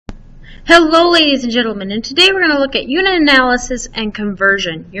Hello ladies and gentlemen, and today we're going to look at unit analysis and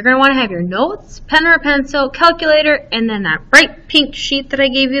conversion. You're going to want to have your notes, pen or a pencil, calculator, and then that bright pink sheet that I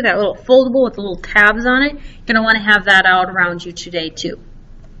gave you, that little foldable with the little tabs on it. You're going to want to have that out around you today too.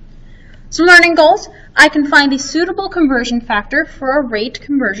 Some learning goals. I can find the suitable conversion factor for a rate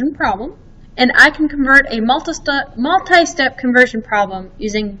conversion problem, and I can convert a multi-step conversion problem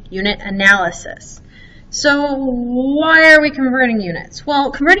using unit analysis. So why are we converting units?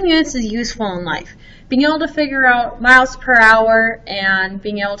 Well, converting units is useful in life. Being able to figure out miles per hour and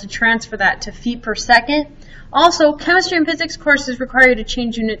being able to transfer that to feet per second. Also, chemistry and physics courses require you to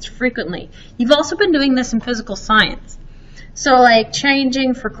change units frequently. You've also been doing this in physical science. So like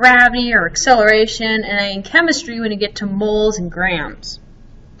changing for gravity or acceleration, and in chemistry when you get to moles and grams.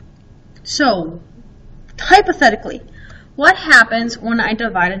 So, hypothetically, what happens when I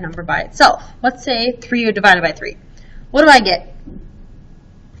divide a number by itself? Let's say 3 divided by 3. What do I get?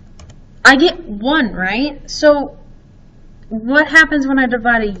 I get 1, right? So what happens when I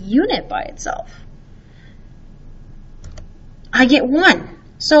divide a unit by itself? I get 1.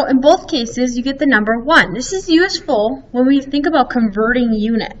 So in both cases, you get the number 1. This is useful when we think about converting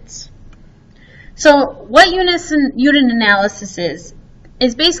units. So what unit analysis is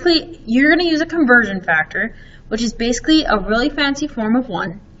basically you're going to use a conversion factor, which is basically a really fancy form of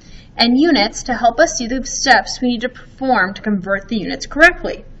 1, and units to help us see the steps we need to perform to convert the units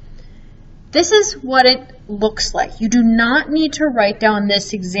correctly. This is what it looks like. You do not need to write down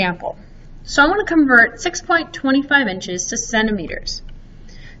this example. So I want to convert 6.25 inches to centimeters.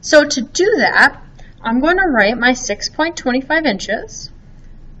 So to do that, I'm going to write my 6.25 inches,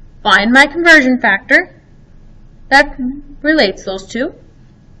 find my conversion factor that relates those two,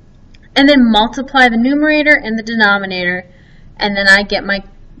 and then multiply the numerator and the denominator, and then I get my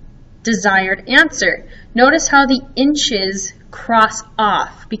desired answer. Notice how the inches cross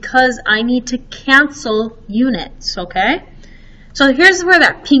off because I need to cancel units, okay? So here's where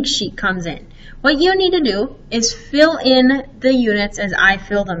that pink sheet comes in. What you need to do is fill in the units as I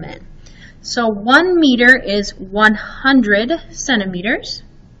fill them in. So 1 meter is 100 centimeters,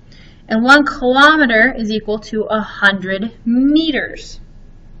 and 1 kilometer is equal to 100 meters.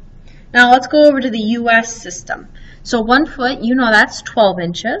 Now let's go over to the US system. So 1 foot, you know that's 12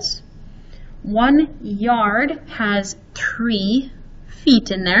 inches. 1 yard has 3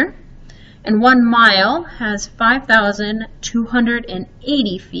 feet in there. And 1 mile has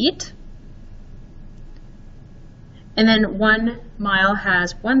 5,280 feet. And then 1 mile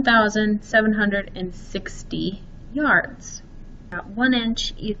has 1,760 yards. 1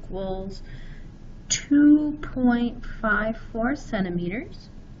 inch equals 2.54 centimeters.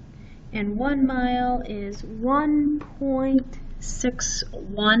 And 1 mile is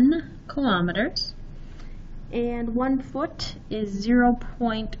 1.61 kilometers. And 1 foot is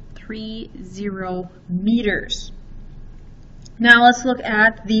 0.30 meters. Now let's look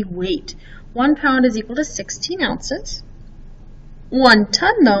at the weight. 1 pound is equal to 16 ounces. 1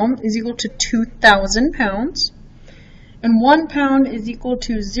 ton, though, is equal to 2,000 pounds. And 1 pound is equal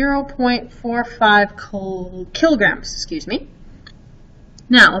to 0.45 kilograms, excuse me.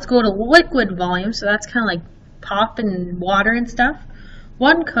 Now, let's go to liquid volume, so that's kind of like pop and water and stuff.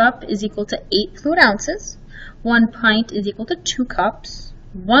 1 cup is equal to 8 fluid ounces. 1 pint is equal to 2 cups.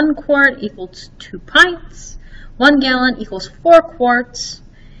 1 quart equals 2 pints. 1 gallon equals 4 quarts.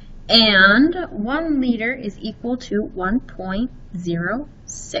 And 1 liter is equal to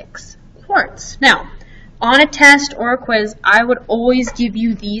 1.06 quarts. Now, on a test or a quiz, I would always give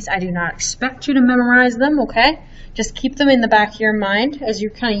you these. I do not expect you to memorize them, okay? Just keep them in the back of your mind as you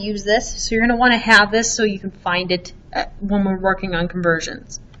kind of use this. So you're going to want to have this so you can find it when we're working on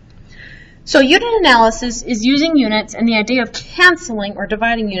conversions. So unit analysis is using units and the idea of canceling or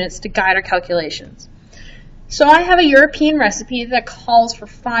dividing units to guide our calculations. So I have a European recipe that calls for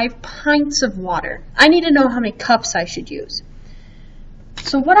 5 pints of water. I need to know how many cups I should use.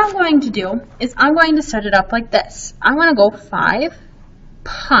 So what I'm going to do is I'm going to set it up like this. I'm going to go 5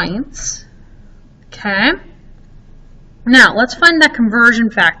 pints, okay? Now, let's find that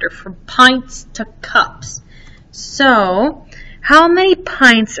conversion factor from pints to cups. So, how many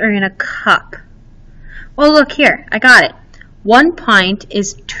pints are in a cup? Well, look here. I got it. 1 pint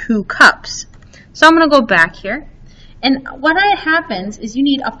is 2 cups. So I'm going to go back here. And what happens is you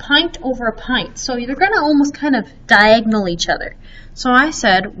need a pint over a pint. So you're going to almost kind of diagonal each other. So I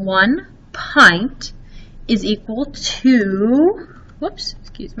said 1 pint is equal to,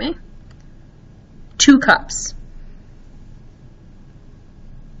 2 cups.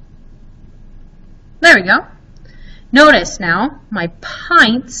 There we go. Notice now, my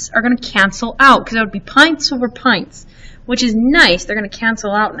pints are going to cancel out because that would be pints over pints, which is nice. They're going to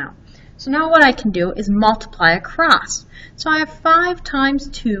cancel out now. So now what I can do is multiply across. So I have 5 times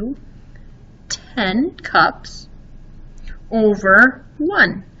 2, 10 cups over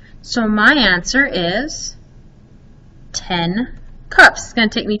 1. So my answer is 10 cups. It's going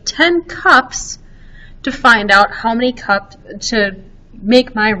to take me 10 cups to find out how many cups to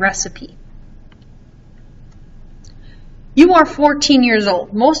make my recipe. You are 14 years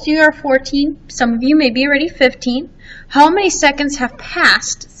old. Most of you are 14. Some of you may be already 15. How many seconds have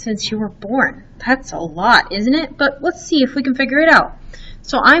passed since you were born? That's a lot, isn't it? But let's see if we can figure it out.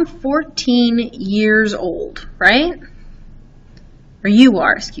 So I'm 14 years old, right? Or you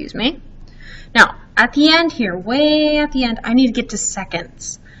are, excuse me. Now, at the end here, way at the end, I need to get to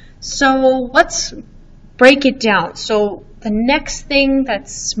seconds. So let's break it down. So the next thing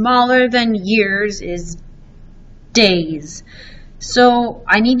that's smaller than years is days. So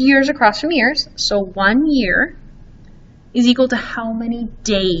I need years across from years. So 1 year is equal to how many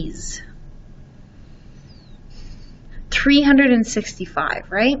days?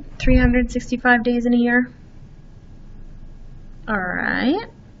 365, right? 365 days in a year. All right.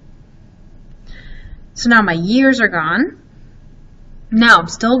 So now my years are gone. Now I'm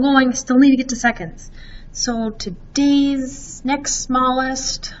still need to get to seconds. So today's next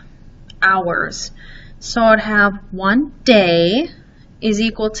smallest, hours. So I'd have 1 day is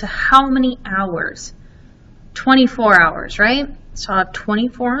equal to how many hours? 24 hours, right? So I'll have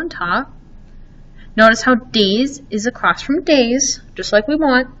 24 on top. Notice how days is across from days, just like we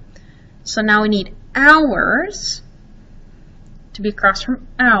want. So now we need hours to be across from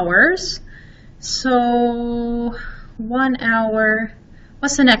hours. So 1 hour,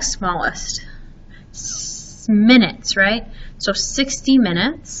 what's the next smallest? Minutes, right? So 60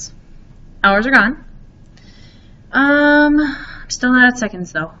 minutes. Hours are gone. I'm still not at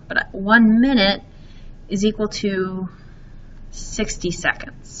seconds though, but 1 minute is equal to 60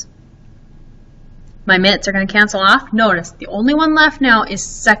 seconds. My minutes are going to cancel off. Notice the only one left now is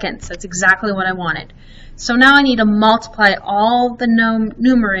seconds. That's exactly what I wanted. So now I need to multiply all the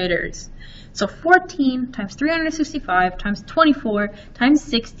numerators. So 14 times 365 times 24 times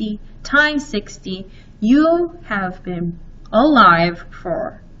 60 times 60. You have been alive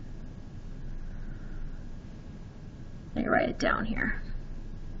for, let me write it down here,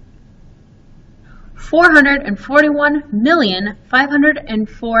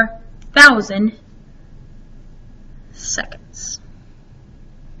 441,504,000 seconds.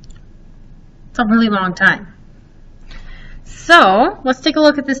 It's a really long time. So let's take a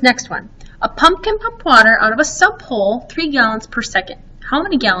look at this next one. A pump can pump water out of a sump hole 3 gallons per second. How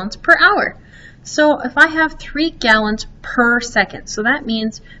many gallons per hour? So if I have 3 gallons per second, so that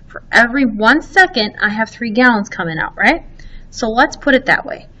means for every 1 second I have 3 gallons coming out, right? So let's put it that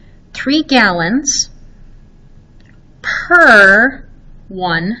way. 3 gallons per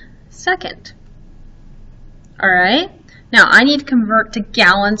 1 second. All right? Now I need to convert to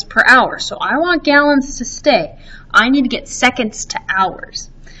gallons per hour. So I want gallons to stay. I need to get seconds to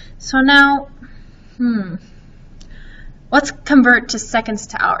hours. So now, let's convert to seconds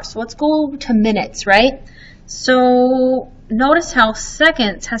to hours. So let's go to minutes, right? So notice how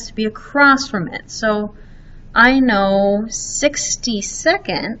seconds has to be across from it. So I know 60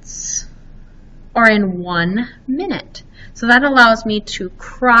 seconds are in 1 minute. So that allows me to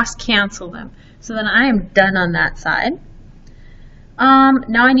cross cancel them. So then I am done on that side.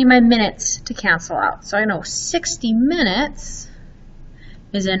 Now I need my minutes to cancel out. So I know 60 minutes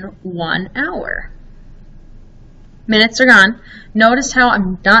is in 1 hour. Minutes are gone. Notice how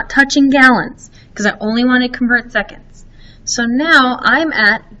I'm not touching gallons because I only want to convert seconds. So now I'm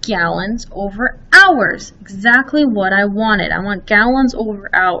at gallons over hours. Exactly what I wanted. I want gallons over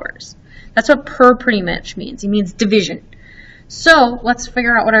hours. That's what per pretty much means. It means division. So let's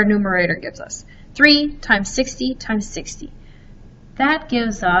figure out what our numerator gives us. 3 times 60 times 60. That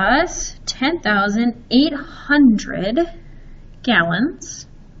gives us 10,800 gallons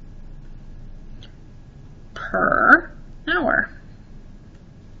per hour.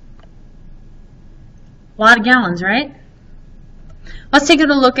 A lot of gallons, right? Let's take a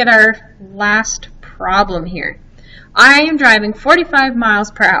look at our last problem here. I am driving 45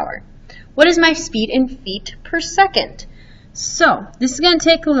 miles per hour. What is my speed in feet per second? So this is going to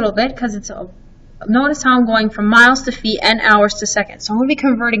take a little bit because it's notice how I'm going from miles to feet and hours to seconds. So I'm going to be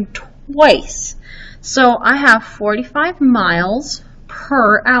converting twice. So I have 45 miles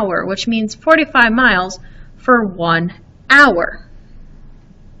per hour, which means 45 miles for 1 hour.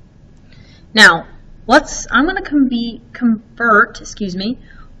 Now, I'm going to convert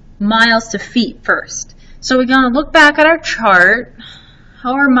miles to feet first. So we're going to look back at our chart.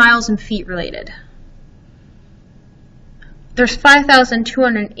 How are miles and feet related? there's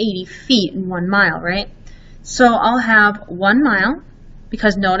 5,280 feet in 1 mile, right? So I'll have 1 mile,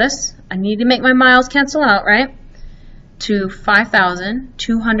 because notice, I need to make my miles cancel out, right? To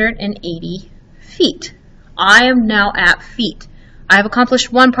 5,280 feet. I am now at feet. I have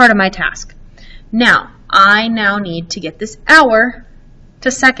accomplished one part of my task. Now, I now need to get this hour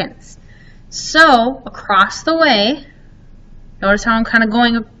to seconds. So, across the way, notice how I'm kind of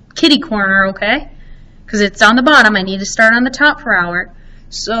going a kitty corner, okay? Because it's on the bottom, I need to start on the top for hour.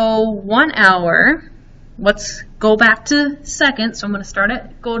 So 1 hour, let's go back to seconds. So I'm going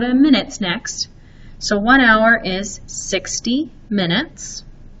to go to minutes next. So 1 hour is 60 minutes.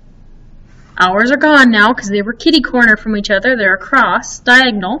 Hours are gone now because they were kitty corner from each other. They're across,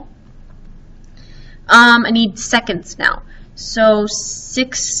 diagonal. I need seconds now. So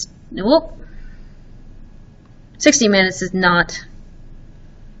 60 minutes is not,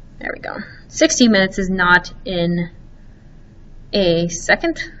 there we go. 60 minutes is not in a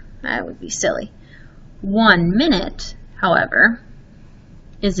second. That would be silly. 1 minute, however,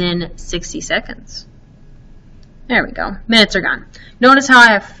 is in 60 seconds. There we go. Minutes are gone. Notice how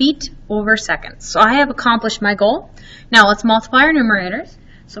I have feet over seconds. So I have accomplished my goal. Now let's multiply our numerators.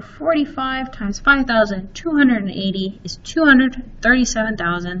 So 45 times 5,280 is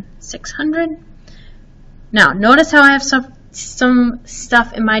 237,600. Now notice how I have some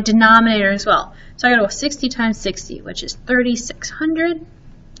stuff in my denominator as well. So I gotta go 60 times 60, which is 3,600.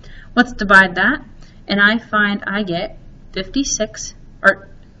 Let's divide that, and I find I get 66,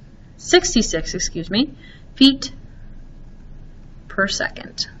 excuse me, feet per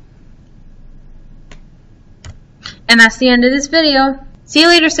second. And that's the end of this video. See you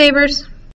later, Savers.